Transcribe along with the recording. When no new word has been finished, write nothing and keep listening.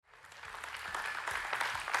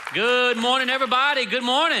Good morning, everybody. Good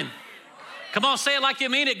morning. Come on, say it like you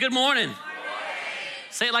mean it. Good morning.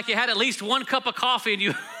 Say it like you had at least one cup of coffee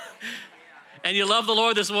and you love the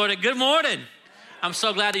Lord this morning. Good morning. I'm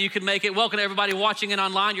so glad that you could make it. Welcome to everybody watching in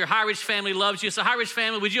online. Your High Ridge family loves you. So High Ridge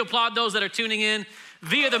family, would you applaud those that are tuning in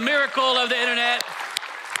via the miracle of the internet?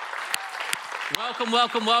 Welcome,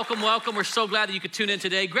 welcome, welcome, welcome. We're so glad that you could tune in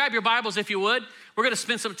today. Grab your Bibles if you would. We're going to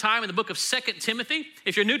spend some time in the book of 2 Timothy.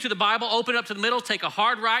 If you're new to the Bible, open it up to the middle, take a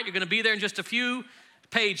hard right. You're going to be there in just a few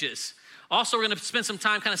pages. Also, we're going to spend some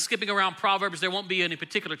time kind of skipping around Proverbs. There won't be any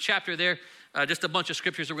particular chapter there, just a bunch of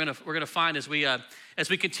scriptures we're going to find as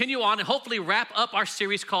we continue on and hopefully wrap up our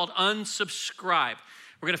series called Unsubscribe.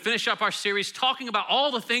 We're going to finish up our series talking about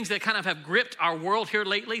all the things that kind of have gripped our world here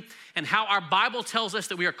lately and how our Bible tells us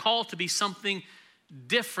that we are called to be something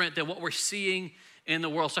different than what we're seeing in the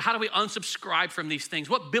world. So how do we unsubscribe from these things?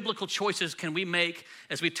 What biblical choices can we make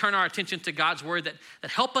as we turn our attention to God's word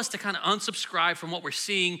that help us to kind of unsubscribe from what we're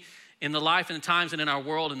seeing in the life and the times and in our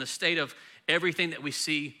world and the state of everything that we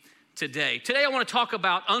see today? Today I want to talk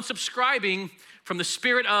about unsubscribing from the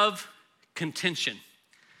spirit of contention.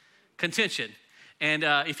 Contention. And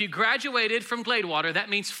if you graduated from Gladewater, that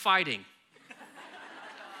means fighting.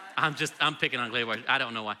 I'm picking on Gladewater. I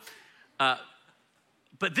don't know why.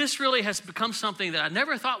 But this really has become something that I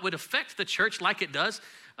never thought would affect the church like it does,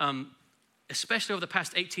 especially over the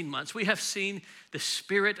past 18 months. We have seen the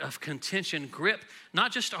spirit of contention grip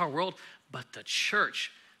not just our world, but the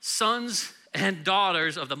church. Sons and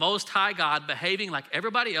daughters of the Most High God behaving like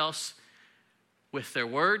everybody else with their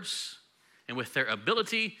words and with their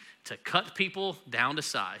ability to cut people down to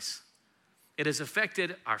size. It has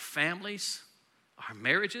affected our families, our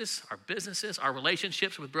marriages, our businesses, our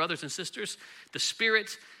relationships with brothers and sisters. The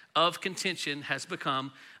spirit of contention has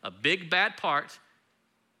become a big bad part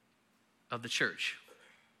of the church.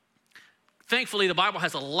 Thankfully, the Bible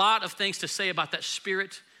has a lot of things to say about that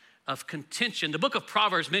spirit of contention. The book of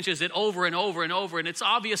Proverbs mentions it over and over and over, and it's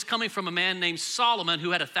obvious coming from a man named Solomon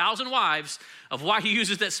who had 1,000 wives of why he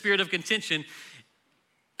uses that spirit of contention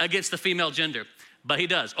against the female gender. But he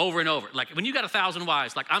does over and over. Like when you got 1,000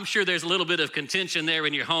 wives, like I'm sure there's a little bit of contention there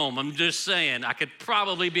in your home. I'm just saying, I could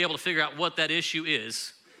probably be able to figure out what that issue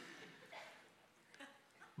is.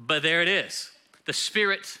 But there it is, the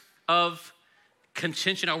spirit of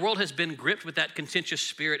contention. Our world has been gripped with that contentious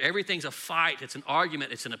spirit. Everything's a fight, it's an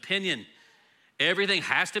argument, it's an opinion. Everything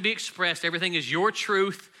has to be expressed. Everything is your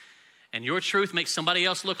truth, and your truth makes somebody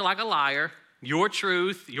else look like a liar. Your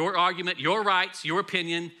truth, your argument, your rights, your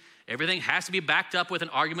opinion. Everything has to be backed up with an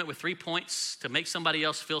argument with 3 points to make somebody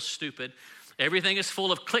else feel stupid. Everything is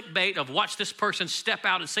full of clickbait of watch this person step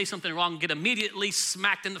out and say something wrong and get immediately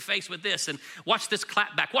smacked in the face with this, and watch this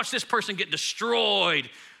clap back. Watch this person get destroyed.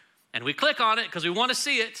 And we click on it because we want to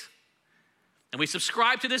see it. And we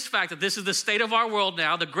subscribe to this fact that this is the state of our world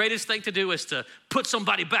now. The greatest thing to do is to put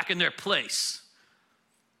somebody back in their place.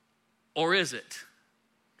 Or is it?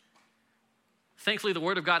 Thankfully, the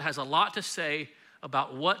Word of God has a lot to say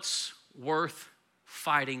about what's worth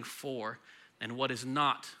fighting for and what is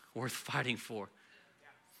not worth fighting for.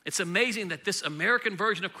 It's amazing that this American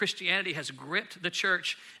version of Christianity has gripped the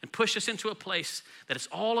church and pushed us into a place that it's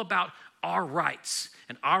all about our rights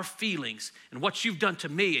and our feelings and what you've done to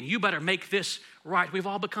me, and you better make this right. We've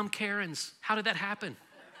all become Karens. How did that happen?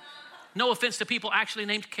 No offense to people actually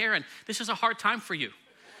named Karen. This is a hard time for you,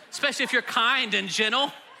 especially if you're kind and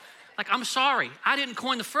gentle. Like, I'm sorry, I didn't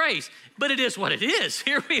coin the phrase, but it is what it is.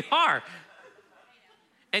 Here we are.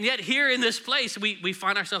 And yet here in this place, we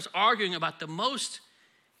find ourselves arguing about the most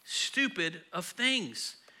stupid of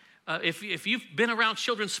things. If you've been around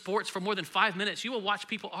children's sports for more than 5 minutes, you will watch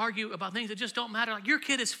people argue about things that just don't matter. Like, your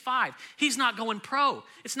kid is 5. He's not going pro.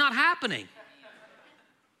 It's not happening.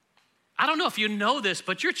 I don't know if you know this,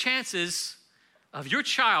 but your chances of your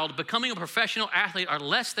child becoming a professional athlete are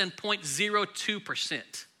less than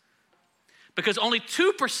 0.02%. Because only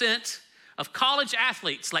 2% of college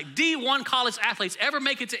athletes, like D1 college athletes, ever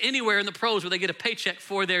make it to anywhere in the pros where they get a paycheck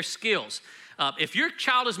for their skills. If your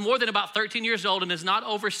child is more than about 13 years old and is not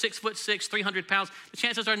over 6'6", 300 pounds, the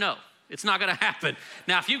chances are no, it's not gonna happen.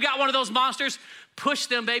 Now, if you've got one of those monsters, push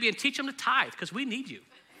them, baby, and teach them to tithe, because we need you.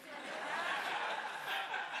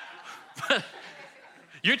 But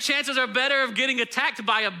your chances are better of getting attacked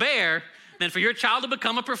by a bear than for your child to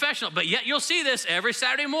become a professional. But yet you'll see this every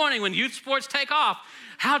Saturday morning when youth sports take off.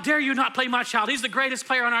 How dare you not play my child? He's the greatest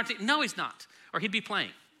player on our team. No, he's not. Or he'd be playing.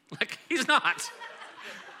 Like, he's not.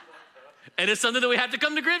 And it's something that we have to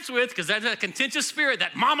come to grips with, because that's a contentious spirit,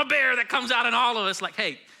 that mama bear that comes out in all of us. Like,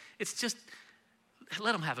 hey, it's just,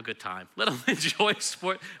 let them have a good time. Let them enjoy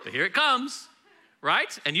sport. But here it comes,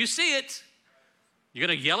 right? And you see it. You're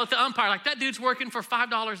going to yell at the umpire like, that dude's working for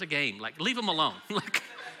 $5 a game. Like, leave him alone. Like,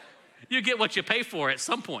 you get what you pay for at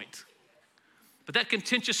some point. But that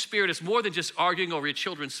contentious spirit is more than just arguing over your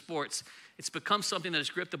children's sports. It's become something that has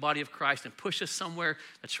gripped the body of Christ and pushed us somewhere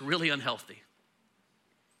that's really unhealthy.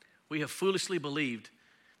 We have foolishly believed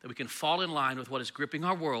that we can fall in line with what is gripping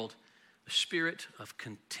our world, the spirit of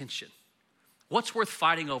contention. What's worth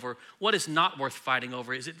fighting over? What is not worth fighting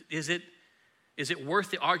over? Is it worth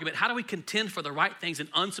the argument? How do we contend for the right things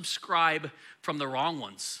and unsubscribe from the wrong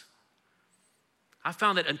ones? I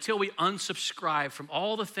found that until we unsubscribe from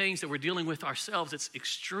all the things that we're dealing with ourselves, it's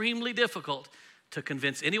extremely difficult to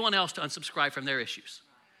convince anyone else to unsubscribe from their issues.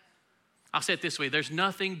 I'll say it this way, there's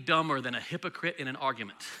nothing dumber than a hypocrite in an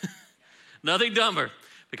argument. Nothing dumber,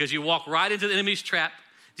 because you walk right into the enemy's trap.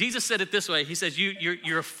 Jesus said it this way, he says,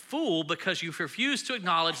 you're a fool because you refuse to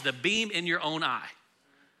acknowledge the beam in your own eye.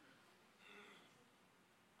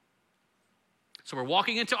 So we're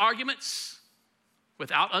walking into arguments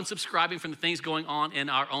without unsubscribing from the things going on in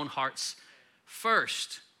our own hearts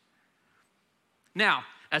first. Now,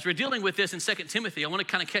 as we're dealing with this in 2 Timothy, I want to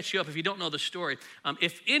kind of catch you up if you don't know the story.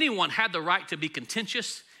 If anyone had the right to be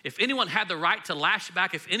contentious, if anyone had the right to lash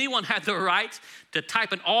back, if anyone had the right to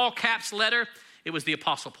type an all caps letter, it was the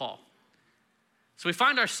Apostle Paul. So we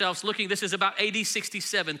find ourselves looking, this is about AD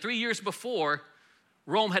 67, 3 years before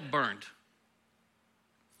Rome had burned.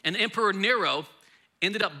 And Emperor Nero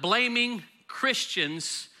ended up blaming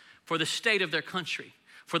Christians for the state of their country,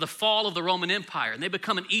 for the fall of the Roman Empire, and they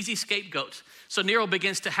become an easy scapegoat. So Nero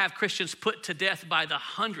begins to have Christians put to death by the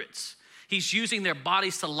hundreds. He's using their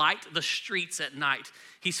bodies to light the streets at night.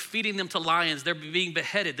 He's feeding them to lions. They're being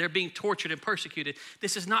beheaded. They're being tortured and persecuted.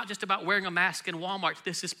 This is not just about wearing a mask in Walmart.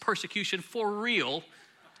 This is persecution for real,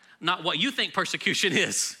 not what you think persecution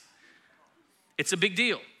is. It's a big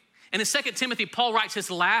deal. And in 2 Timothy, Paul writes his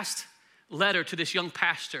last letter to this young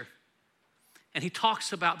pastor. And he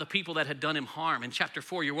talks about the people that had done him harm. In chapter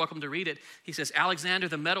 4, you're welcome to read it. He says, Alexander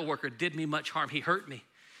the metalworker did me much harm. He hurt me.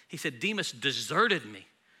 He said, Demas deserted me.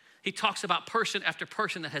 He talks about person after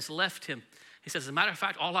person that has left him. He says, as a matter of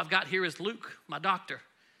fact, all I've got here is Luke, my doctor.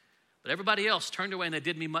 But everybody else turned away and they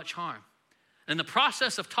did me much harm. And in the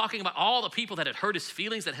process of talking about all the people that had hurt his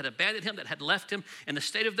feelings, that had abandoned him, that had left him in the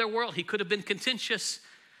state of their world, he could have been contentious,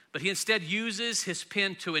 but he instead uses his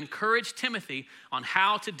pen to encourage Timothy on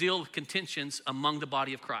how to deal with contentions among the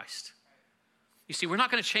body of Christ. You see, we're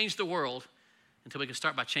not going to change the world until we can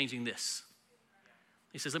start by changing this.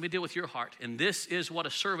 He says, let me deal with your heart. And this is what a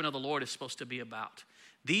servant of the Lord is supposed to be about.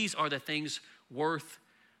 These are the things worth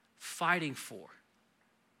fighting for.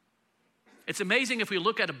 It's amazing if we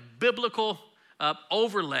look at a biblical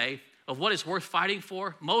overlay of what is worth fighting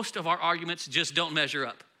for, most of our arguments just don't measure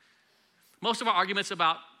up. Most of our arguments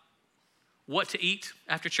about what to eat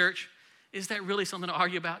after church, is that really something to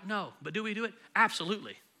argue about? No. But do we do it?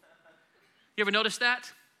 Absolutely. You ever notice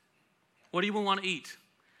that? What do you want to eat?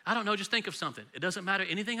 I don't know, just think of something. It doesn't matter.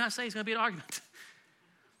 Anything I say is going to be an argument.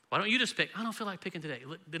 Why don't you just pick? I don't feel like picking today.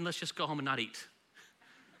 Then let's just go home and not eat.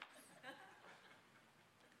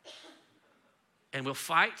 And we'll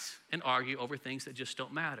fight and argue over things that just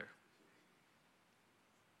don't matter.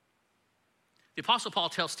 The Apostle Paul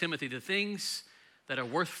tells Timothy the things that are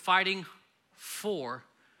worth fighting for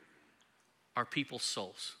are people's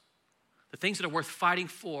souls. The things that are worth fighting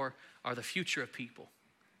for are the future of people.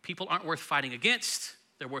 People aren't worth fighting against,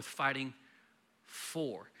 they're worth fighting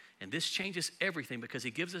for. And this changes everything because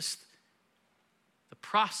he gives us the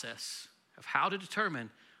process of how to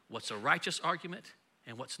determine what's a righteous argument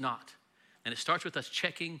and what's not. And it starts with us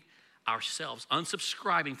checking ourselves,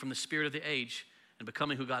 unsubscribing from the spirit of the age and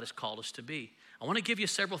becoming who God has called us to be. I want to give you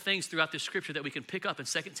several things throughout this scripture that we can pick up in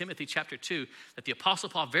 2 Timothy chapter 2 that the Apostle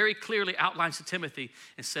Paul very clearly outlines to Timothy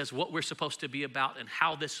and says what we're supposed to be about and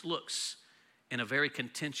how this looks in a very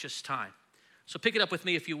contentious time. So pick it up with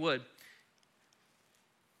me if you would.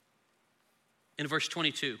 In verse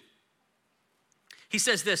 22, he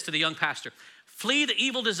says this to the young pastor, flee the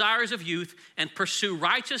evil desires of youth and pursue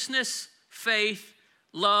righteousness, faith,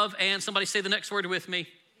 love, and somebody say the next word with me.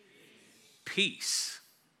 Peace.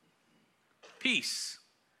 Peace.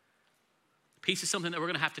 Peace is something that we're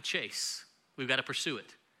going to have to chase. We've got to pursue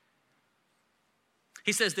it.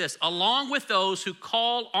 He says this, along with those who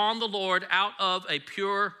call on the Lord out of a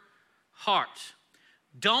pure heart.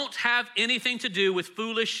 Don't have anything to do with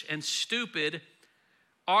foolish and stupid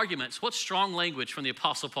arguments. What strong language from the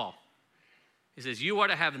Apostle Paul. He says, you are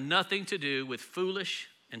to have nothing to do with foolish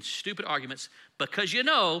and stupid arguments because you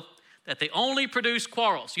know that they only produce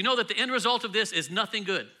quarrels. You know that the end result of this is nothing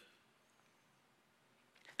good.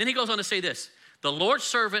 Then he goes on to say this, The Lord's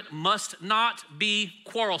servant must not be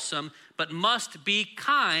quarrelsome, but must be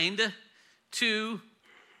kind to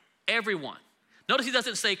everyone. Notice he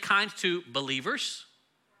doesn't say kind to believers.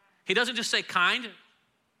 He doesn't just say kind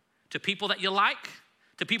to people that you like,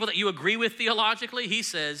 to people that you agree with theologically. He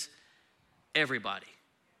says everybody.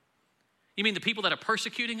 You mean the people that are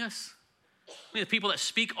persecuting us? You mean the people that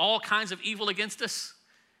speak all kinds of evil against us?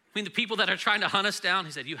 I mean the people that are trying to hunt us down?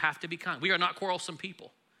 He said, you have to be kind. We are not quarrelsome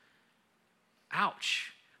people.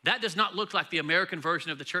 Ouch. That does not look like the American version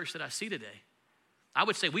of the church that I see today. I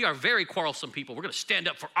would say we are very quarrelsome people. We're going to stand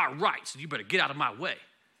up for our rights, and you better get out of my way.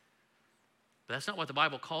 But that's not what the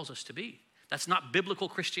Bible calls us to be. That's not biblical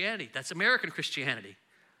Christianity. That's American Christianity.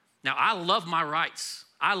 Now, I love my rights.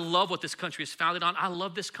 I love what this country is founded on. I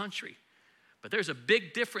love this country. But there's a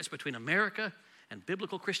big difference between America and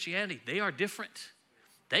biblical Christianity. They are different.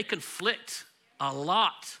 They conflict a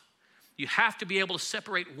lot. You have to be able to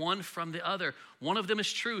separate one from the other. One of them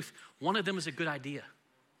is truth. One of them is a good idea.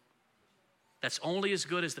 That's only as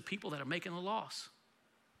good as the people that are making the laws.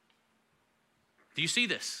 Do you see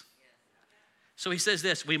this? So he says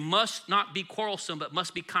this, we must not be quarrelsome, but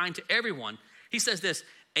must be kind to everyone. He says this,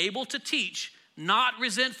 able to teach, not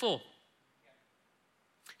resentful.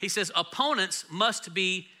 He says opponents must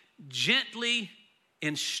be gently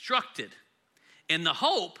instructed in the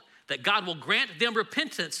hope that God will grant them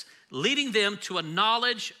repentance, leading them to a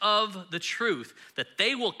knowledge of the truth, that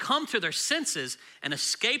they will come to their senses and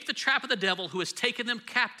escape the trap of the devil who has taken them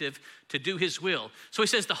captive to do his will. So he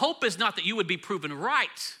says the hope is not that you would be proven right.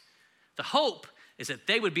 The hope is that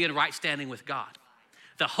they would be in right standing with God.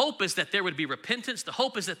 The hope is that there would be repentance. The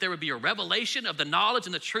hope is that there would be a revelation of the knowledge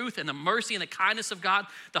and the truth and the mercy and the kindness of God.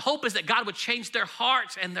 The hope is that God would change their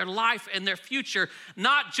hearts and their life and their future,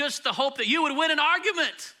 not just the hope that you would win an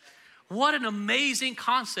argument. What an amazing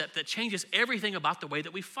concept that changes everything about the way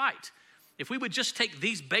that we fight. If we would just take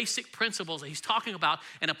these basic principles that he's talking about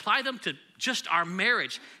and apply them to just our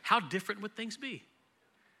marriage, how different would things be?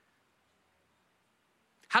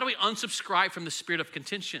 How do we unsubscribe from the spirit of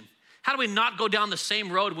contention? How do we not go down the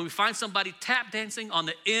same road when we find somebody tap dancing on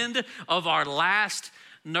the end of our last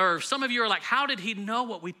nerve? Some of you are like, how did he know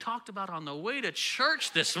what we talked about on the way to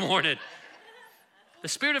church this morning? The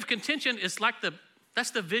spirit of contention is like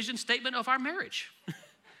that's the vision statement of our marriage.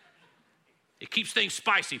 It keeps things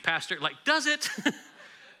spicy, Pastor. Like, does it?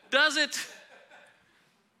 Does it?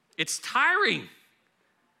 It's tiring.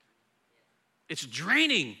 It's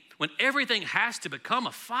draining when everything has to become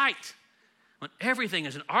a fight, when everything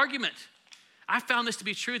is an argument. I found this to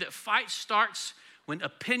be true, that fight starts when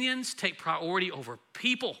opinions take priority over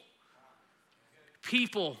people.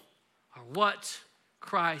 People are what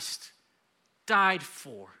Christ died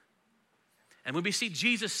for. And when we see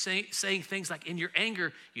Jesus saying things like, in your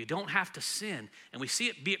anger, you don't have to sin. And we see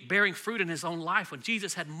it bearing fruit in his own life when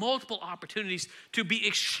Jesus had multiple opportunities to be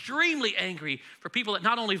extremely angry for people that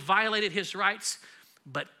not only violated his rights,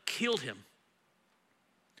 but killed him.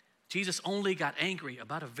 Jesus only got angry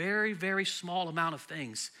about a very, very small amount of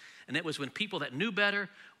things. And it was when people that knew better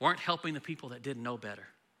weren't helping the people that didn't know better.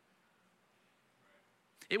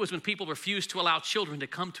 It was when people refused to allow children to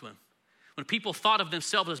come to him. When people thought of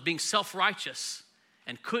themselves as being self-righteous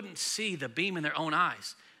and couldn't see the beam in their own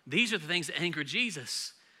eyes. These are the things that angered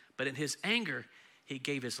Jesus. But in his anger, he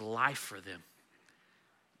gave his life for them.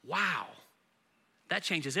 Wow. That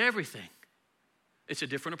changes everything. It's a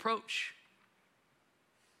different approach.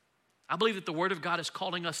 I believe that the Word of God is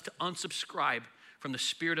calling us to unsubscribe from the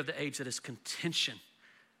spirit of the age that is contention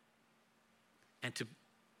and to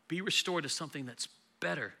be restored to something that's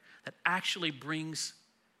better, that actually brings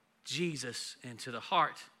Jesus into the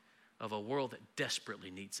heart of a world that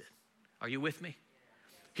desperately needs it. Are you with me?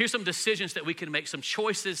 Here's some decisions that we can make, some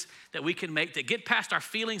choices that we can make that get past our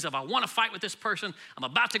feelings of, I want to fight with this person, I'm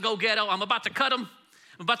about to go ghetto, I'm about to cut him,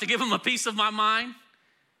 I'm about to give him a piece of my mind,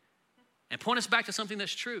 and point us back to something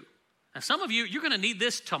that's true. And some of you, you're going to need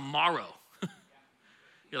this tomorrow.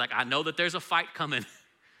 You're like, I know that there's a fight coming.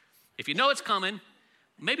 If you know it's coming,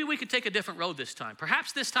 maybe we could take a different road this time.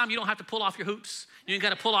 Perhaps this time you don't have to pull off your hoops. You ain't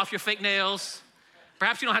got to pull off your fake nails.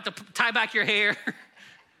 Perhaps you don't have to tie back your hair.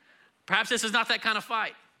 Perhaps this is not that kind of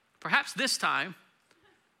fight. Perhaps this time,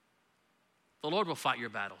 the Lord will fight your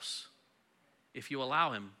battles if you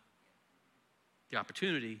allow him the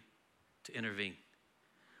opportunity to intervene.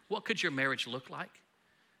 What could your marriage look like?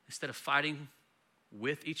 Instead of fighting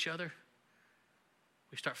with each other,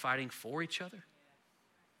 we start fighting for each other.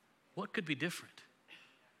 What could be different?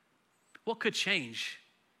 What could change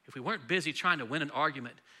if we weren't busy trying to win an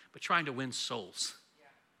argument, but trying to win souls?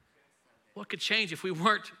 What could change if we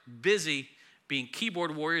weren't busy being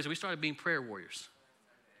keyboard warriors and we started being prayer warriors?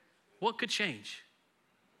 What could change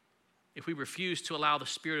if we refuse to allow the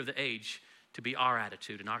spirit of the age to be our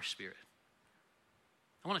attitude and our spirit?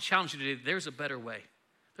 I want to challenge you today. There's a better way.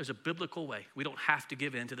 There's a biblical way. We don't have to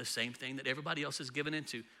give in to the same thing that everybody else is given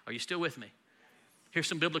into. Are you still with me? Here's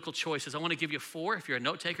some biblical choices. I want to give you 4. If you're a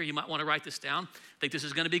note taker, you might want to write this down. I think this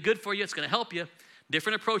is going to be good for you. It's going to help you.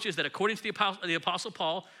 Different approaches that according to the Apostle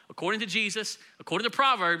Paul, according to Jesus, according to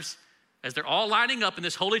Proverbs, as they're all lining up in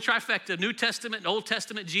this holy trifecta, New Testament and Old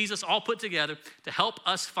Testament, Jesus all put together to help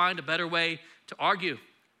us find a better way to argue,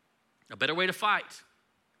 a better way to fight.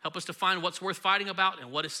 Help us to find what's worth fighting about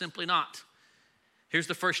and what is simply not. Here's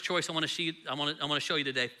the first choice I want to show you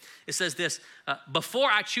today. It says this, before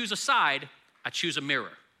I choose a side, I choose a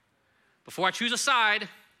mirror. Before I choose a side,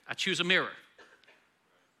 I choose a mirror.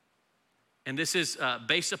 And this is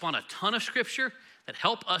based upon a ton of scripture that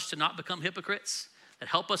help us to not become hypocrites, that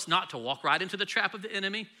help us not to walk right into the trap of the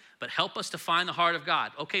enemy, but help us to find the heart of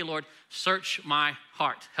God. Okay, Lord, search my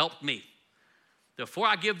heart. Help me. Before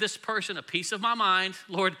I give this person a piece of my mind,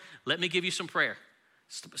 Lord, let me give you some prayer.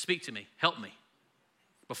 Speak to me. Help me.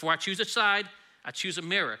 Before I choose a side, I choose a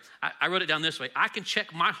mirror. I wrote it down this way. I can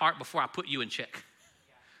check my heart before I put you in check.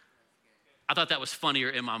 I thought that was funnier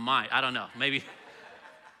in my mind. I don't know. Maybe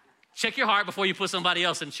check your heart before you put somebody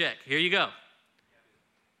else in check. Here you go.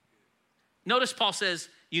 Notice Paul says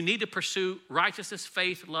you need to pursue righteousness,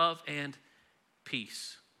 faith, love, and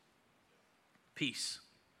peace. Peace.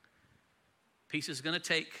 Peace is going to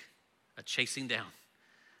take a chasing down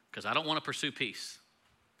because I don't want to pursue peace.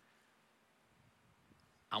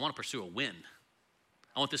 I want to pursue a win.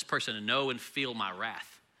 I want this person to know and feel my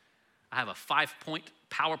wrath. I have a 5-point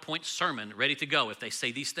PowerPoint sermon ready to go if they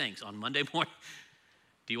say these things on Monday morning.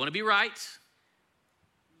 Do you want to be right?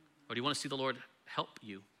 Or do you want to see the Lord help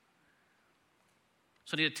you?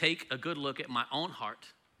 So I need to take a good look at my own heart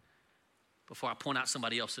before I point out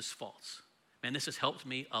somebody else's faults. Man, this has helped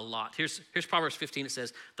me a lot. Here's Proverbs 15. It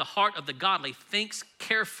says, the heart of the godly thinks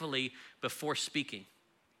carefully before speaking.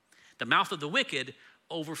 The mouth of the wicked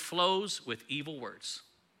overflows with evil words.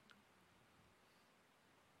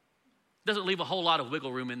 Doesn't leave a whole lot of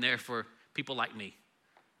wiggle room in there for people like me.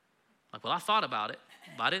 Like, well, I thought about it,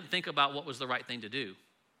 but I didn't think about what was the right thing to do.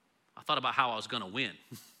 I thought about how I was going to win.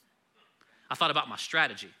 I thought about my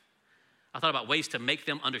strategy. I thought about ways to make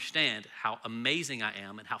them understand how amazing I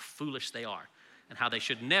am and how foolish they are and how they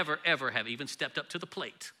should never, ever have even stepped up to the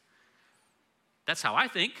plate. That's how I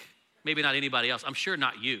think. Maybe not anybody else. I'm sure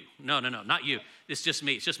not you. No, not you. It's just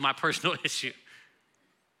me. It's just my personal issue.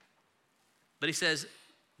 But he says,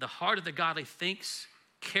 the heart of the godly thinks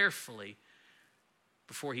carefully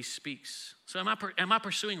before he speaks. So am I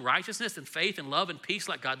pursuing righteousness and faith and love and peace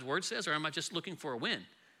like God's word says, or am I just looking for a win?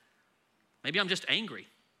 Maybe I'm just angry.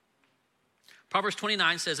 Proverbs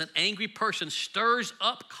 29 says, an angry person stirs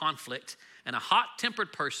up conflict, and a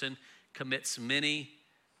hot-tempered person commits many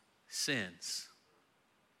sins.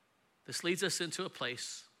 This leads us into a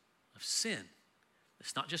place of sin.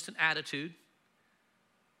 It's not just an attitude.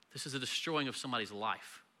 This is a destroying of somebody's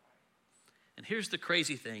life. And here's the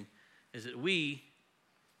crazy thing, is that we,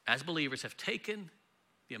 as believers, have taken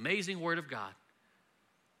the amazing word of God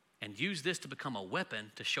and used this to become a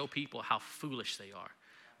weapon to show people how foolish they are,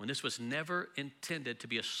 when this was never intended to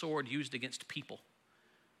be a sword used against people.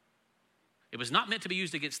 It was not meant to be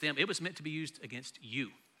used against them. It was meant to be used against you.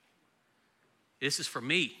 This is for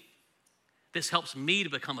me. This helps me to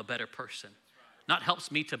become a better person, not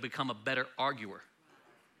helps me to become a better arguer.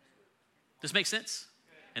 Does this make sense?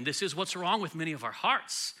 And this is what's wrong with many of our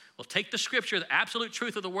hearts. We'll take the scripture, the absolute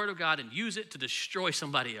truth of the word of God, and use it to destroy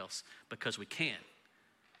somebody else because we can.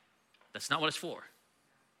 That's not what it's for.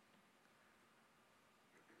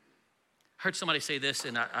 I heard somebody say this,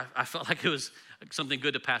 and I felt like it was something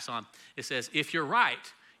good to pass on. It says, if you're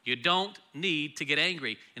right, you don't need to get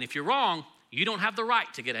angry. And if you're wrong, you don't have the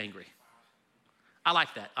right to get angry. I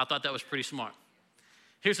like that. I thought that was pretty smart.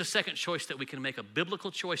 Here's a second choice that we can make, a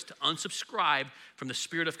biblical choice to unsubscribe from the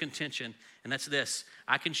spirit of contention, and that's this.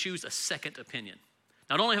 I can choose a second opinion.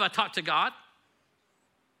 Not only have I talked to God,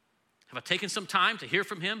 have I taken some time to hear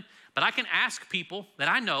from him, but I can ask people that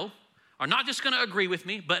I know are not just going to agree with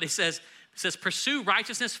me, but it says, pursue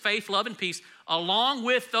righteousness, faith, love, and peace, along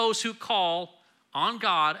with those who call on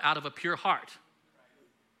God out of a pure heart.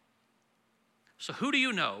 So who do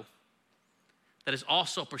you know that is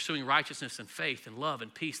also pursuing righteousness and faith and love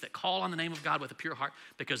and peace, that call on the name of God with a pure heart?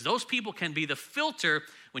 Because those people can be the filter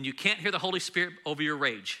when you can't hear the Holy Spirit over your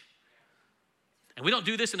rage. And we don't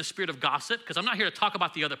do this in a spirit of gossip, because I'm not here to talk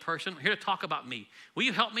about the other person. I'm here to talk about me. Will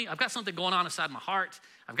you help me? I've got something going on inside my heart.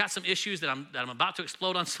 I've got some issues that I'm about to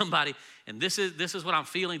explode on somebody, and this is what I'm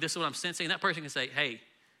feeling. This is what I'm sensing. And that person can say, hey,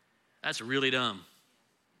 That's really dumb.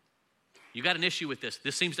 You got an issue with this.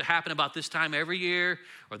 This seems to happen about this time every year,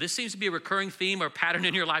 or this seems to be a recurring theme or pattern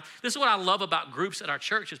in your life. This is what I love about groups at our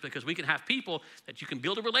church, is because we can have people that you can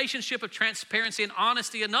build a relationship of transparency and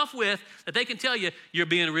honesty enough with that they can tell you, you're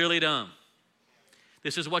being really dumb.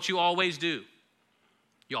 This is what you always do.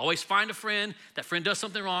 You always find a friend, that friend does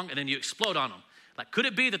something wrong, and then you explode on them. Like, could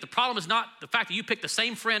it be that the problem is not the fact that you pick the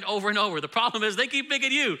same friend over and over? The problem is they keep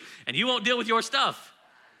picking you, and you won't deal with your stuff.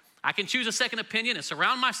 I can choose a second opinion and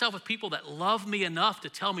surround myself with people that love me enough to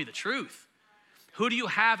tell me the truth. Who do you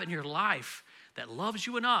have in your life that loves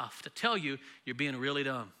you enough to tell you you're being really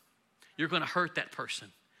dumb? You're going to hurt that person.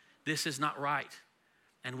 This is not right.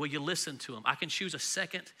 And will you listen to them? I can choose a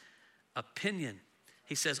second opinion.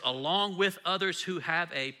 He says, along with others who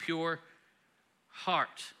have a pure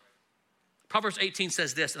heart. Proverbs 18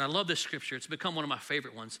 says this, and I love this scripture. It's become one of my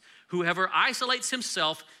favorite ones. Whoever isolates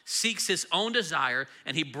himself seeks his own desire,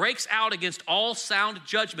 and he breaks out against all sound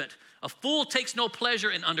judgment. A fool takes no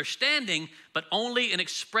pleasure in understanding, but only in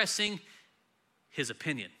expressing his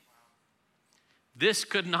opinion. This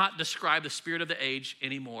could not describe the spirit of the age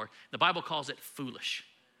anymore. The Bible calls it foolish.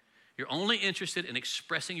 You're only interested in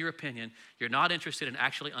expressing your opinion. You're not interested in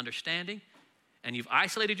actually understanding, and you've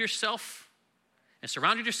isolated yourself and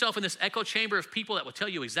surrounded yourself in this echo chamber of people that will tell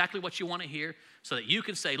you exactly what you want to hear so that you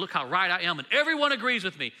can say, look how right I am, and everyone agrees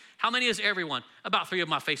with me. How many is everyone? About 3 of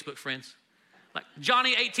my Facebook friends. Like,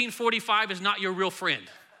 Johnny 1845 is not your real friend.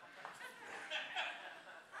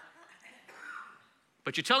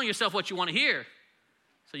 But you're telling yourself what you want to hear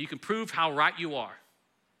so you can prove how right you are.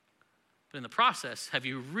 But in the process, have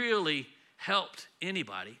you really helped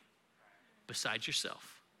anybody besides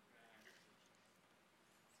yourself?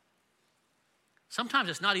 Sometimes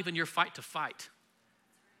it's not even your fight to fight.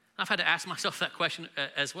 I've had to ask myself that question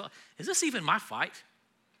as well. Is this even my fight?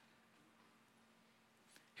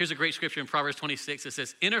 Here's a great scripture in Proverbs 26. It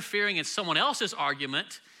says, interfering in someone else's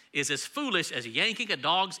argument is as foolish as yanking a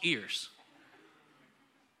dog's ears.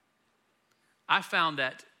 I found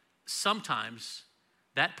that sometimes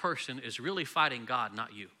that person is really fighting God,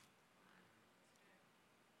 not you.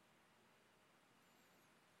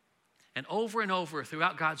 And over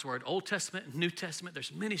throughout God's word, Old Testament and New Testament,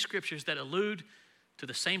 there's many scriptures that allude to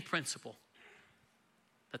the same principle.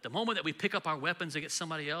 That the moment that we pick up our weapons against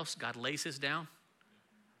somebody else, God lays his down.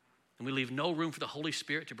 And we leave no room for the Holy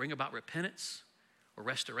Spirit to bring about repentance or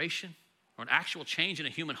restoration or an actual change in a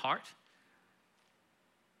human heart.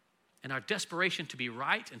 In our desperation to be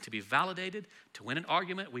right and to be validated, to win an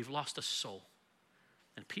argument, we've lost a soul.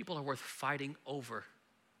 And people are worth fighting over,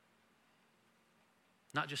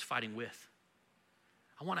 not just fighting with.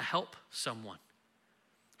 I want to help someone.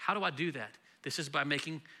 How do I do that? This is by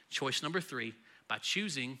making choice number 3, by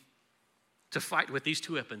choosing to fight with these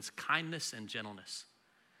 2 weapons, kindness and gentleness.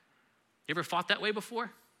 You ever fought that way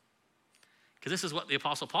before? Because this is what the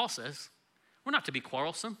Apostle Paul says. We're not to be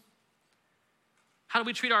quarrelsome. How do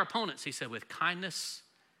we treat our opponents? He said, with kindness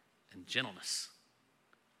and gentleness.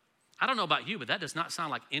 I don't know about you, but that does not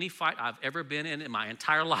sound like any fight I've ever been in my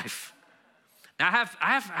entire life. Now,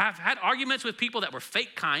 I have had arguments with people that were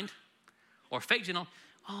fake kind or fake gentle.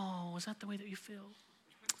 Oh, is that the way that you feel?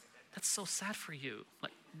 That's so sad for you.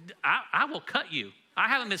 Like, I will cut you. I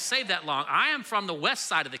haven't been saved that long. I am from the west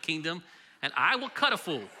side of the kingdom, and I will cut a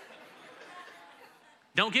fool.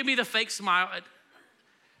 Don't give me the fake smile.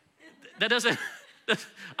 That doesn't,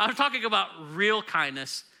 I'm talking about real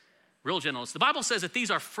kindness, real gentleness. The Bible says that these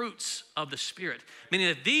are fruits of the Spirit, meaning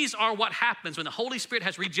that these are what happens when the Holy Spirit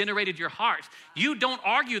has regenerated your heart. You don't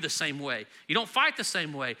argue the same way. You don't fight the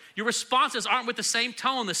same way. Your responses aren't with the same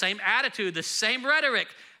tone, the same attitude, the same rhetoric.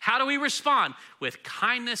 How do we respond? With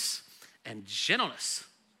kindness and gentleness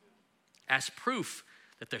as proof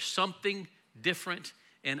that there's something different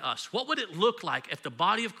in us. What would it look like if the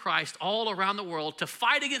body of Christ all around the world, to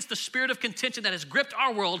fight against the spirit of contention that has gripped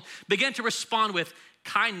our world, began to respond with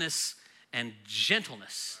kindness and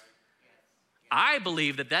gentleness? I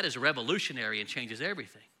believe that that is revolutionary and changes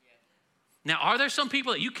everything. Now, are there some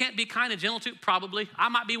people that you can't be kind and gentle to? Probably. I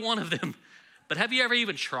might be one of them. But have you ever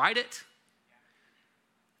even tried it?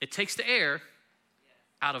 It takes the air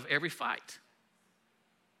out of every fight.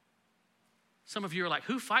 Some of you are like,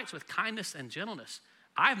 who fights with kindness and gentleness?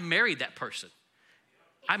 I've married that person.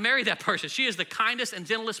 I married that person. She is the kindest and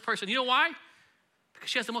gentlest person. You know why? Because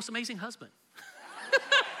she has the most amazing husband.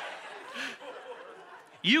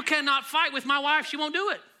 You cannot fight with my wife. She won't do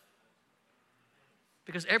it.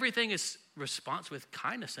 Because everything is response with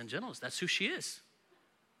kindness and gentleness. That's who she is.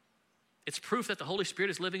 It's proof that the Holy Spirit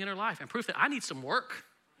is living in her life and proof that I need some work.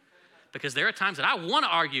 Because there are times that I want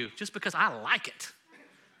to argue just because I like it.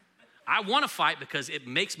 I want to fight because it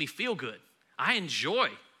makes me feel good. I enjoy.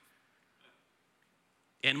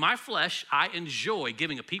 In my flesh, I enjoy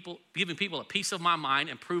giving people a piece of my mind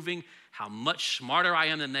and proving how much smarter I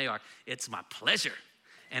am than they are. It's my pleasure.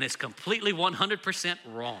 And it's completely 100%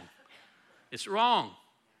 wrong. It's wrong.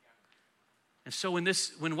 And so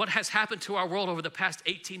when what has happened to our world over the past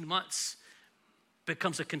 18 months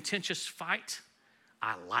becomes a contentious fight,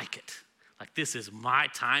 I like it. Like, this is my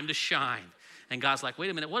time to shine. And God's like, wait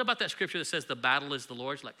a minute, what about that scripture that says the battle is the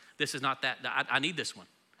Lord's? Like, this is not that. I need this one.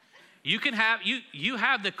 You can have, you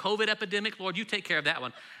have the COVID epidemic, Lord, you take care of that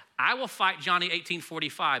one. I will fight Johnny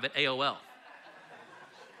 1845 at AOL.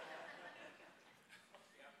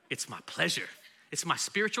 It's my pleasure. It's my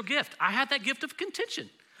spiritual gift. I have that gift of contention.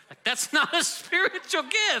 Like, that's not a spiritual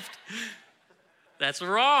gift. That's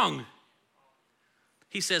wrong.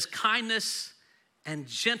 He says, kindness and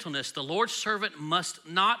gentleness. The Lord's servant must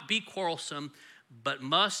not be quarrelsome, but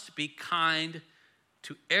must be kind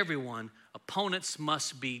to everyone. Opponents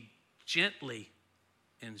must be gently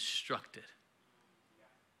instructed.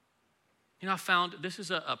 You know, I found this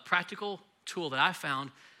is a practical tool that I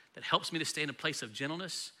found that helps me to stay in a place of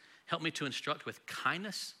gentleness, help me to instruct with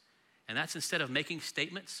kindness. And that's instead of making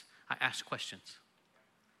statements, I ask questions.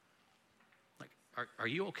 Like, are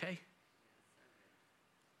you okay?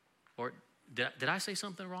 Or did I say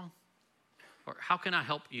something wrong? Or how can I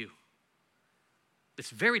help you? It's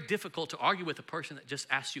very difficult to argue with a person that just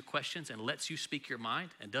asks you questions and lets you speak your mind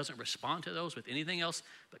and doesn't respond to those with anything else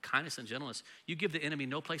but kindness and gentleness. You give the enemy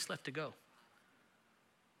no place left to go.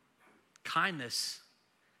 Kindness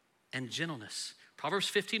and gentleness. Proverbs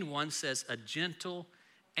 15:1 says, a gentle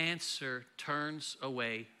answer turns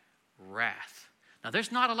away wrath. Now,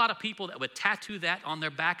 there's not a lot of people that would tattoo that on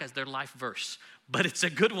their back as their life verse, but it's a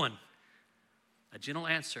good one. A gentle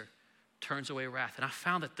answer turns away wrath. And I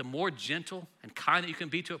found that the more gentle and kind that you can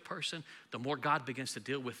be to a person, the more God begins to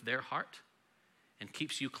deal with their heart and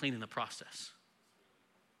keeps you clean in the process.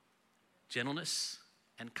 Gentleness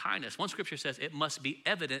and kindness. One scripture says it must be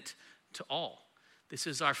evident to all. This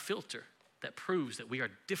is our filter that proves that we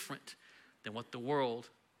are different than what the world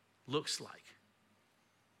looks like.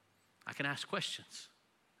 I can ask questions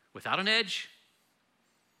without an edge.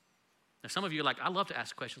 Now, some of you are like, I love to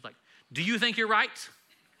ask questions like, do you think you're right?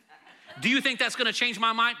 Do you think that's going to change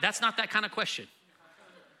my mind? That's not that kind of question.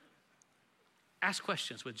 Ask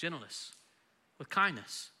questions with gentleness, with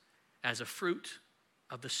kindness, as a fruit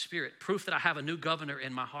of the Spirit. Proof that I have a new governor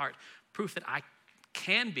in my heart. Proof that I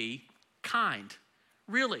can be kind.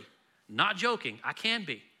 Really, not joking. I can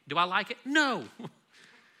be. Do I like it? No.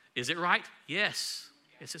 Is it right? Yes.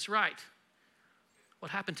 Yes, it's right.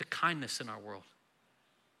 What happened to kindness in our world?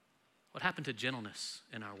 What happened to gentleness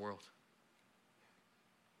in our world?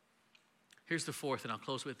 Here's the fourth, and I'll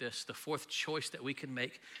close with this. The fourth choice that we can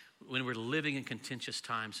make when we're living in contentious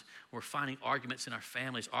times, we're finding arguments in our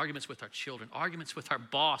families, arguments with our children, arguments with our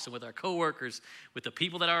boss and with our coworkers, with the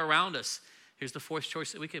people that are around us. Here's the fourth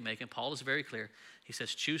choice that we can make, and Paul is very clear. He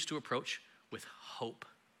says, choose to approach with hope.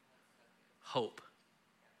 Hope.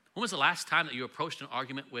 When was the last time that you approached an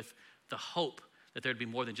argument with the hope that there'd be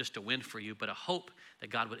more than just a win for you, but a hope that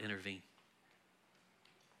God would intervene?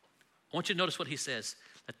 I want you to notice what he says,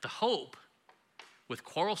 that the hope with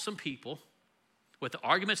quarrelsome people, with the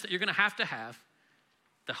arguments that you're going to have,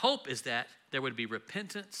 the hope is that there would be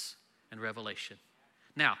repentance and revelation.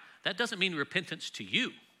 Now, that doesn't mean repentance to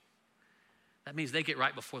you. That means they get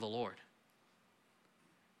right before the Lord.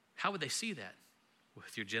 How would they see that?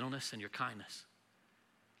 With your gentleness and your kindness.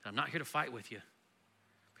 That I'm not here to fight with you.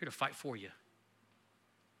 I'm here to fight for you.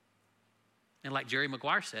 And like Jerry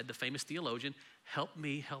Maguire said, the famous theologian, help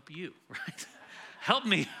me help you, right? Help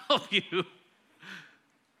me help you.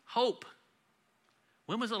 Hope.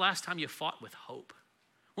 When was the last time you fought with hope?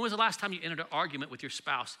 When was the last time you entered an argument with your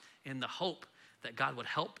spouse in the hope that God would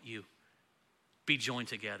help you be joined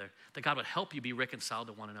together, that God would help you be reconciled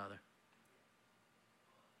to one another?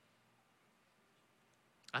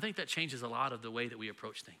 I think that changes a lot of the way that we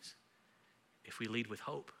approach things if we lead with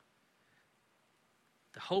hope.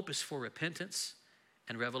 The hope is for repentance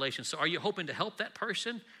and revelation. So are you hoping to help that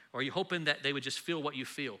person, or are you hoping that they would just feel what you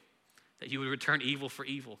feel? That you would return evil for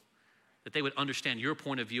evil, that they would understand your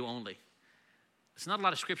point of view only? There's not a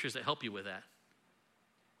lot of scriptures that help you with that.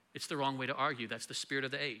 It's the wrong way to argue. That's the spirit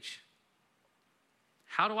of the age.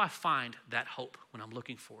 How do I find that hope when I'm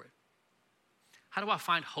looking for it? How do I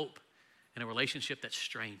find hope in a relationship that's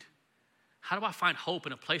strained? How do I find hope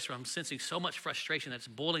in a place where I'm sensing so much frustration that's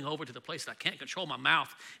boiling over to the place that I can't control my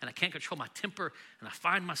mouth and I can't control my temper, and I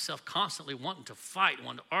find myself constantly wanting to fight,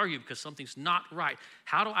 wanting to argue because something's not right?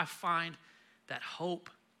 How do I find that hope?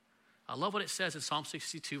 I love what it says in Psalm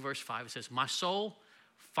 62, verse 5. It says, my soul,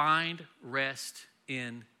 find rest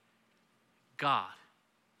in God.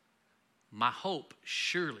 My hope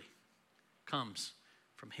surely comes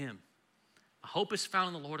from him. My hope is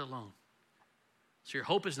found in the Lord alone. So your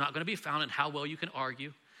hope is not going to be found in how well you can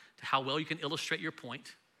argue, to how well you can illustrate your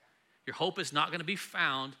point. Your hope is not going to be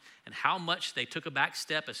found in how much they took a back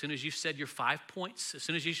step as soon as you said your 5 points, as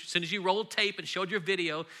soon as you rolled tape and showed your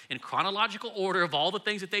video in chronological order of all the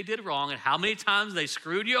things that they did wrong and how many times they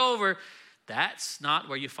screwed you over. That's not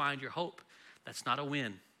where you find your hope. That's not a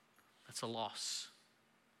win. That's a loss.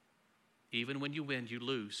 Even when you win, you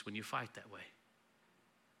lose when you fight that way.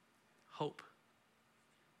 Hope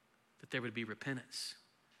that there would be repentance,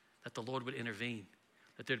 that the Lord would intervene,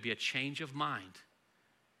 that there'd be a change of mind,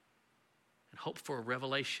 and hope for a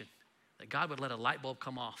revelation, that God would let a light bulb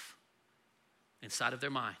come off inside of their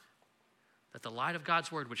mind, that the light of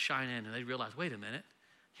God's word would shine in and they'd realize, wait a minute,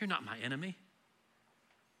 you're not my enemy.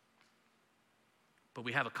 But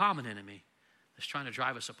we have a common enemy that's trying to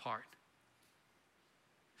drive us apart.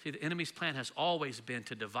 See, the enemy's plan has always been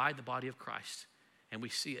to divide the body of Christ, and we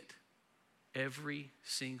see it every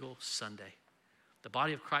single Sunday. The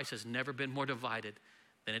body of Christ has never been more divided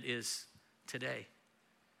than it is today.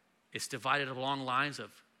 It's divided along lines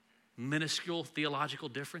of minuscule theological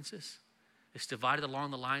differences. It's divided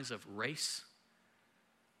along the lines of race.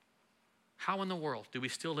 How in the world do we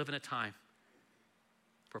still live in a time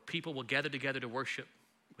where people will gather together to worship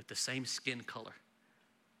with the same skin color?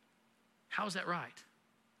 How is that right?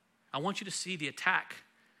 I want you to see the attack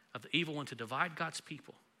of the evil one to divide God's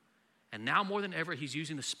people. And now more than ever, he's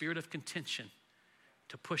using the spirit of contention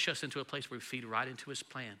to push us into a place where we feed right into his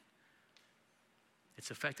plan. It's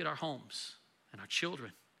affected our homes and our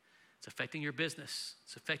children. It's affecting your business.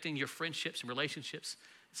 It's affecting your friendships and relationships.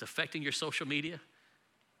 It's affecting your social media.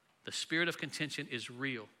 The spirit of contention is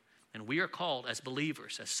real. And we are called as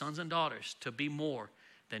believers, as sons and daughters, to be more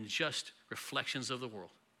than just reflections of the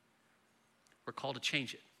world. We're called to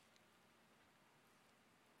change it.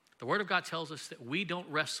 The Word of God tells us that we don't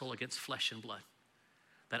wrestle against flesh and blood,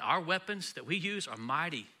 that our weapons that we use are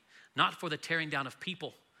mighty, not for the tearing down of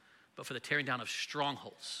people, but for the tearing down of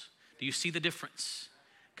strongholds. Do you see the difference?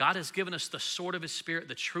 God has given us the sword of his Spirit,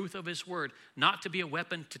 the truth of his word, not to be a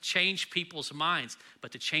weapon to change people's minds,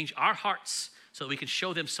 but to change our hearts so that we can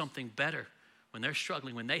show them something better when they're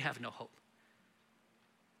struggling, when they have no hope.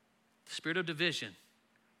 The spirit of division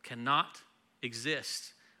cannot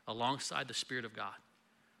exist alongside the Spirit of God.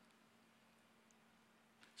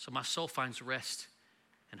 So my soul finds rest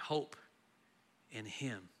and hope in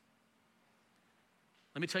him.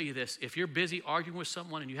 Let me tell you this. If you're busy arguing with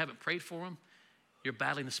someone and you haven't prayed for them, you're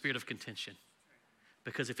battling the spirit of contention.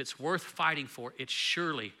 Because if it's worth fighting for, it's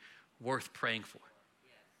surely worth praying for.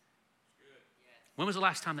 When was the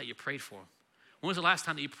last time that you prayed for them? When was the last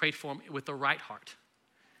time that you prayed for them with the right heart?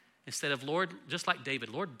 Instead of, Lord, just like David,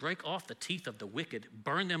 Lord, break off the teeth of the wicked,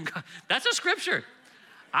 burn them. That's a scripture.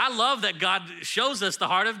 I love that God shows us the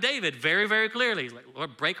heart of David very, very clearly. Like,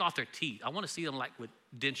 Lord, break off their teeth. I want to see them like with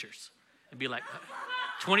dentures and be like,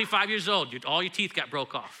 25 years old, all your teeth got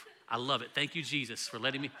broke off. I love it. Thank you, Jesus, for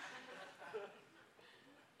letting me.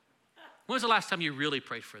 When was the last time you really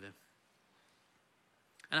prayed for them?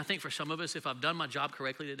 And I think for some of us, if I've done my job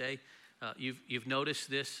correctly today, you've noticed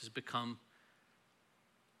this has become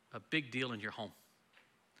a big deal in your home.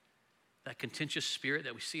 That contentious spirit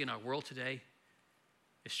that we see in our world today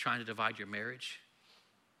is trying to divide your marriage,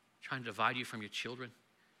 trying to divide you from your children,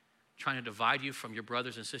 trying to divide you from your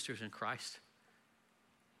brothers and sisters in Christ,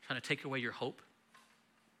 trying to take away your hope,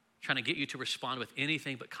 trying to get you to respond with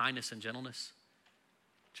anything but kindness and gentleness,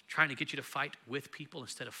 trying to get you to fight with people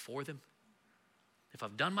instead of for them. If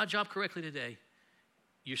I've done my job correctly today,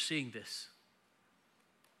 you're seeing this.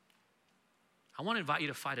 I want to invite you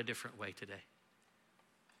to fight a different way today.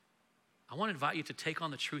 I want to invite you to take on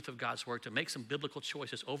the truth of God's word, to make some biblical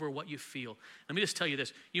choices over what you feel. Let me just tell you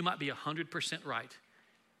this. You might be 100% right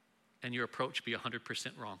and your approach be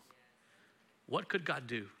 100% wrong. What could God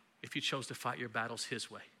do if you chose to fight your battles his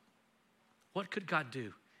way? What could God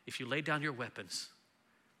do if you laid down your weapons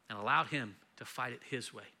and allowed him to fight it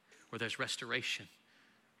his way, where there's restoration,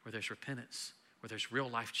 where there's repentance, where there's real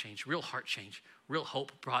life change, real heart change, real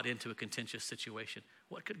hope brought into a contentious situation?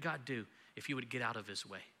 What could God do if you would get out of his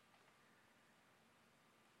way?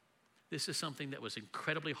 This is something that was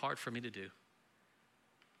incredibly hard for me to do.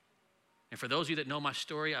 And for those of you that know my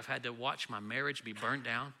story, I've had to watch my marriage be burned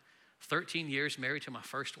down. 13 years married to my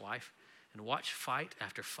first wife, and watch fight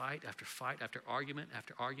after fight after fight after argument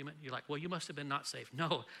after argument. You're like, well, you must have been not saved.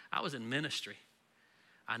 No, I was in ministry.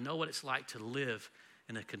 I know what it's like to live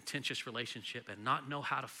in a contentious relationship and not know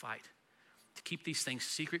how to fight. to keep these things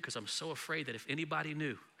secret because I'm so afraid that if anybody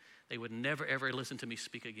knew, they would never, ever listen to me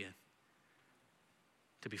speak again.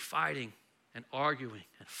 To be fighting and arguing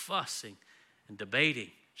and fussing and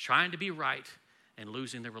debating, trying to be right and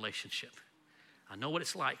losing the relationship. I know what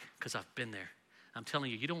it's like because I've been there. I'm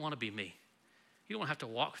telling you, you don't want to be me. You don't have to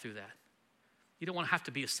walk through that. You don't want to have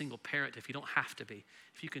to be a single parent if you don't have to be.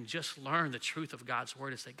 If you can just learn the truth of God's word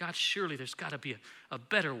and say, God, surely there's got to be a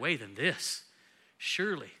better way than this.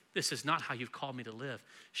 Surely this is not how you've called me to live.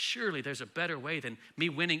 Surely there's a better way than me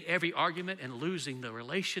winning every argument and losing the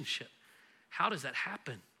relationship. How does that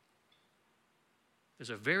happen? There's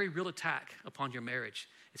a very real attack upon your marriage.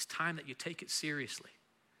 It's time that you take it seriously.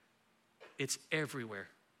 It's everywhere.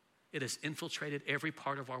 It has infiltrated every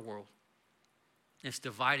part of our world. It's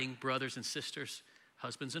dividing brothers and sisters,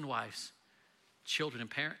 husbands and wives, children and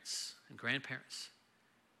parents and grandparents.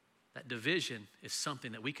 That division is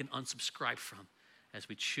something that we can unsubscribe from as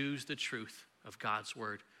we choose the truth of God's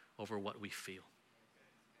word over what we feel.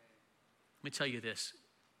 Let me tell you this.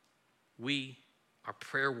 We are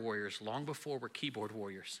prayer warriors long before we're keyboard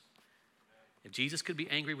warriors. If Jesus could be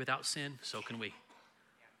angry without sin, so can we.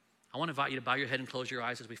 I want to invite you to bow your head and close your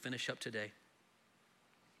eyes as we finish up today.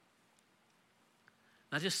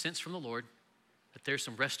 And I just sense from the Lord that there's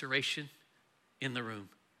some restoration in the room.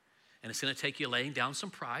 And it's going to take you laying down some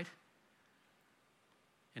pride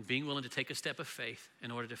and being willing to take a step of faith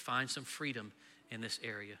in order to find some freedom in this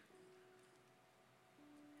area.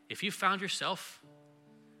 If you found yourself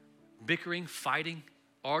bickering, fighting,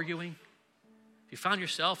 arguing, if you found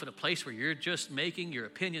yourself in a place where you're just making your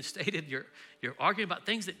opinion stated, you're arguing about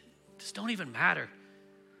things that just don't even matter,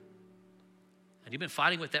 and you've been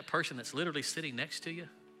fighting with that person that's literally sitting next to you,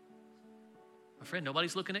 my friend,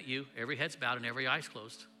 nobody's looking at you. Every head's bowed and every eye's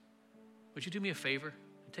closed. Would you do me a favor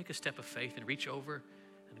and take a step of faith and reach over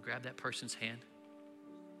and grab that person's hand?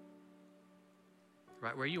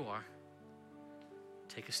 Right where you are.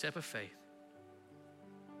 Take a step of faith.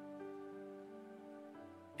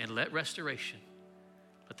 And let restoration,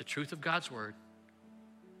 let the truth of God's word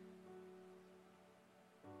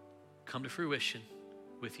come to fruition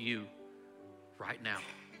with you right now.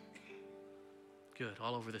 Good,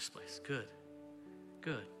 all over this place. Good,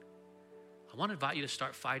 good. I want to invite you to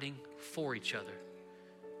start fighting for each other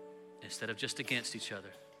instead of just against each other.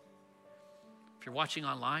 If you're watching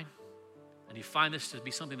online and you find this to be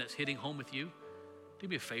something that's hitting home with you, do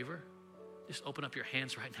me a favor. Just open up your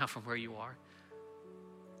hands right now from where you are.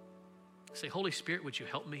 Say, Holy Spirit, would you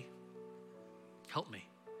help me? Help me.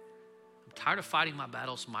 I'm tired of fighting my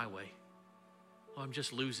battles my way. Oh, I'm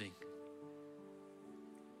just losing.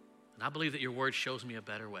 And I believe that your word shows me a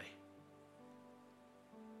better way.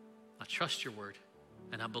 I trust your word,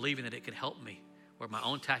 and I'm believing that it can help me where my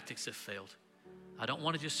own tactics have failed. I don't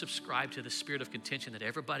want to just subscribe to the spirit of contention that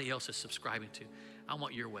everybody else is subscribing to. I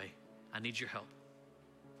want your way. I need your help.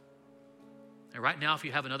 And right now, if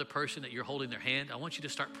you have another person that you're holding their hand, I want you to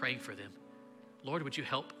start praying for them. Lord, would you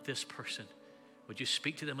help this person? Would you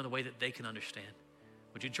speak to them in a way that they can understand?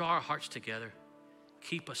 Would you draw our hearts together?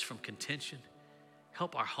 Keep us from contention.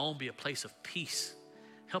 Help our home be a place of peace.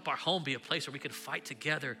 Help our home be a place where we can fight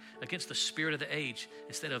together against the spirit of the age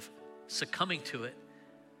instead of succumbing to it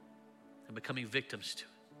and becoming victims to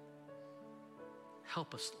it.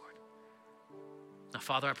 Help us, Lord. Now,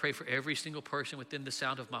 Father, I pray for every single person within the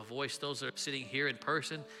sound of my voice, those that are sitting here in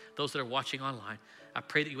person, those that are watching online. I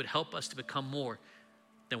pray that you would help us to become more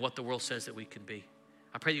than what the world says that we can be.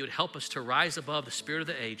 I pray that you would help us to rise above the spirit of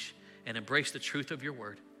the age and embrace the truth of your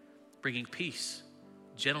word, bringing peace,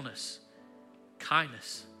 gentleness,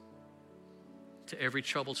 kindness to every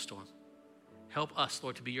troubled storm. Help us,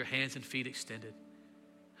 Lord, to be your hands and feet extended.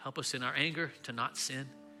 Help us in our anger to not sin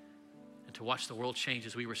and to watch the world change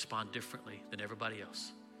as we respond differently than everybody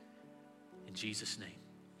else. In Jesus' name.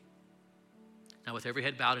 Now, with every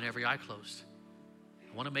head bowed and every eye closed,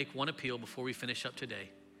 I want to make one appeal before we finish up today.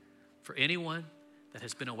 For anyone that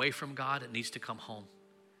has been away from God and needs to come home.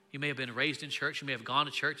 You may have been raised in church. You may have gone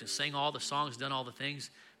to church and sang all the songs, done all the things.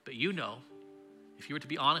 But you know, if you were to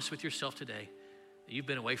be honest with yourself today, that you've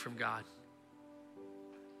been away from God.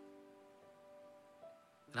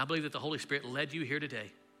 And I believe that the Holy Spirit led you here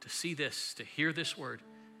today to see this, to hear this word,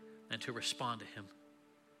 and to respond to him.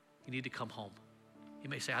 You need to come home. You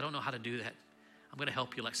may say, I don't know how to do that. I'm going to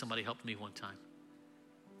help you like somebody helped me one time.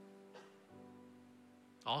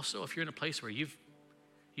 Also, if you're in a place where you've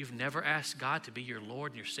never asked God to be your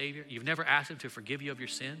Lord and your Savior, you've never asked him to forgive you of your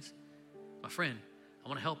sins, my friend, I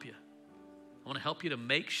want to help you. I want to help you to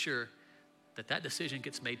make sure that that decision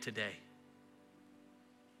gets made today.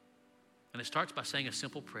 And it starts by saying a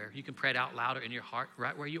simple prayer. You can pray it out loud or in your heart,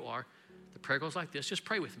 right where you are. The prayer goes like this. Just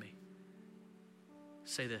pray with me.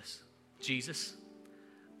 Say this: Jesus,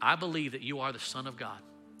 I believe that you are the Son of God.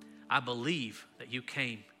 I believe that you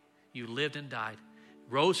came, you lived and died,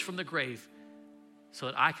 rose from the grave so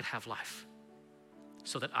that I could have life,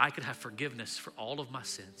 so that I could have forgiveness for all of my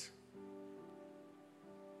sins.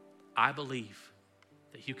 I believe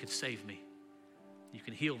that you can save me. You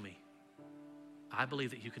can heal me. I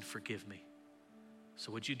believe that you can forgive me.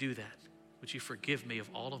 So would you do that? Would you forgive me of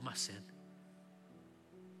all of my sin?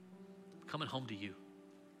 I'm coming home to you.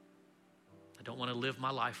 I don't want to live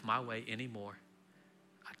my life my way anymore.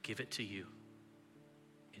 I give it to you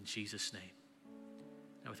in Jesus' name.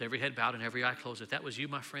 Now, with every head bowed and every eye closed, if that was you,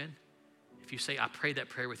 my friend, if you say, I prayed that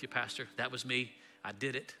prayer with you, Pastor, that was me, I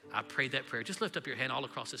did it, I prayed that prayer, just lift up your hand all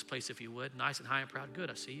across this place if you would, nice and high and proud.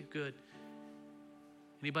 Good, I see you, good.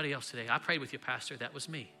 Anybody else today? I prayed with you, Pastor, that was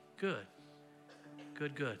me. Good,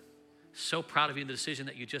 good, good. So proud of you in the decision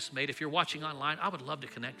that you just made. If you're watching online, I would love to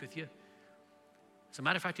connect with you. As a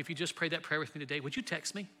matter of fact, if you just prayed that prayer with me today, would you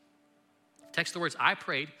text me? Text the words, I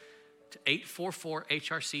prayed, to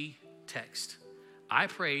 844-HRC-TEXT. I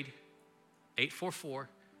prayed,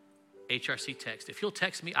 844-HRC text. If you'll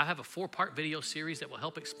text me, I have a 4-part video series that will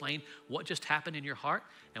help explain what just happened in your heart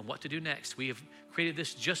and what to do next. We have created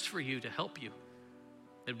this just for you, to help you.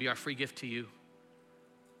 It'll be our free gift to you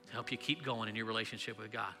to help you keep going in your relationship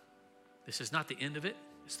with God. This is not the end of it.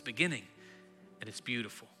 It's the beginning, and it's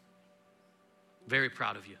beautiful. Very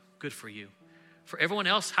proud of you. Good for you. For everyone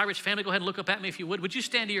else, High Ridge family, go ahead and look up at me if you would. Would you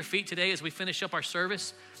stand to your feet today as we finish up our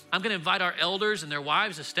service? I'm going to invite our elders and their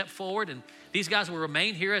wives to step forward, and these guys will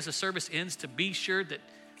remain here as the service ends to be sure that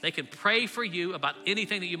they can pray for you about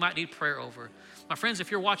anything that you might need prayer over. My friends, if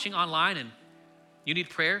you're watching online and you need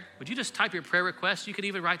prayer, would you just type your prayer request? You could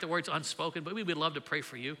even write the words unspoken, but we would love to pray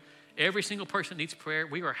for you. Every single person needs prayer.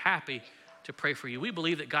 We are happy to pray for you. We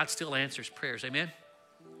believe that God still answers prayers. Amen?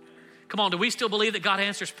 Come on, do we still believe that God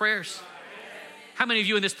answers prayers? How many of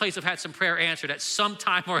you in this place have had some prayer answered at some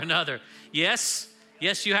time or another? Yes?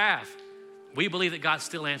 Yes, you have. We believe that God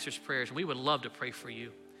still answers prayers, and we would love to pray for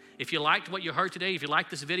you. If you liked what you heard today, if you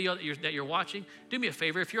liked this video that you're watching, do me a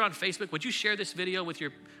favor. If you're on Facebook, would you share this video with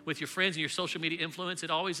your friends and your social media influence?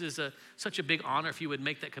 It always is such a big honor if you would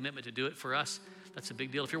make that commitment to do it for us. That's a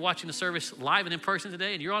big deal. If you're watching the service live and in person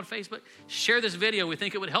today and you're on Facebook, share this video. We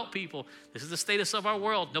think it would help people. This is the status of our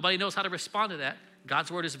world. Nobody knows how to respond to that.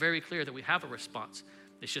 God's word is very clear that we have a response.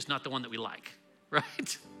 It's just not the one that we like,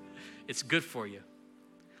 right? It's good for you.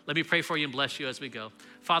 Let me pray for you and bless you as we go.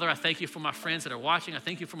 Father, I thank you for my friends that are watching. I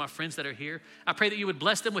thank you for my friends that are here. I pray that you would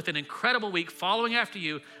bless them with an incredible week following after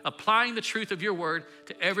you, applying the truth of your word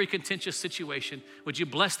to every contentious situation. Would you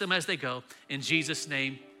bless them as they go? In Jesus'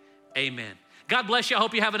 name, amen. God bless you. I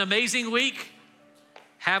hope you have an amazing week.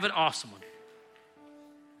 Have an awesome one.